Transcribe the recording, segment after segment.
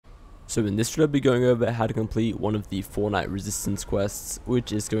So in this video I'll be going over how to complete one of the Fortnite resistance quests,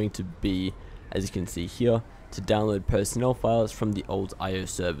 which is going to be, as you can see here, to download personnel files from the old IO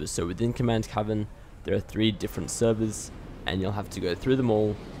servers. So within Command Cavern there are 3 different servers and you'll have to go through them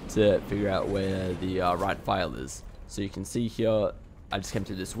all to figure out where the right file is. So you can see here I just came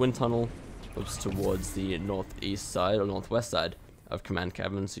through this wind tunnel, oops, towards the northeast side or northwest side of Command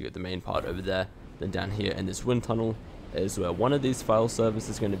Cavern. So you got the main part over there, then down here in this wind tunnel is where one of these file servers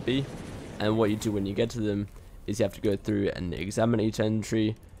is going to be. And what you do when you get to them is you have to go through and examine each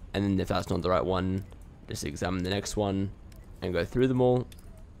entry, and then if that's not the right one, just examine the next one and go through them all.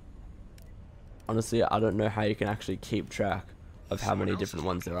 Honestly, I don't know how you can actually keep track of how many different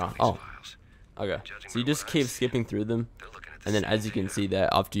ones there are. Oh, okay. So you just keep skipping through them, and then as you can see there,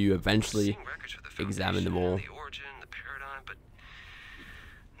 after you eventually examine them all,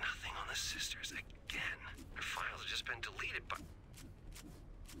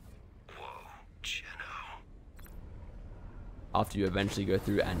 after you eventually go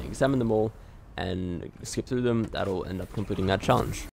through and examine them all and skip through them, that'll end up completing that challenge.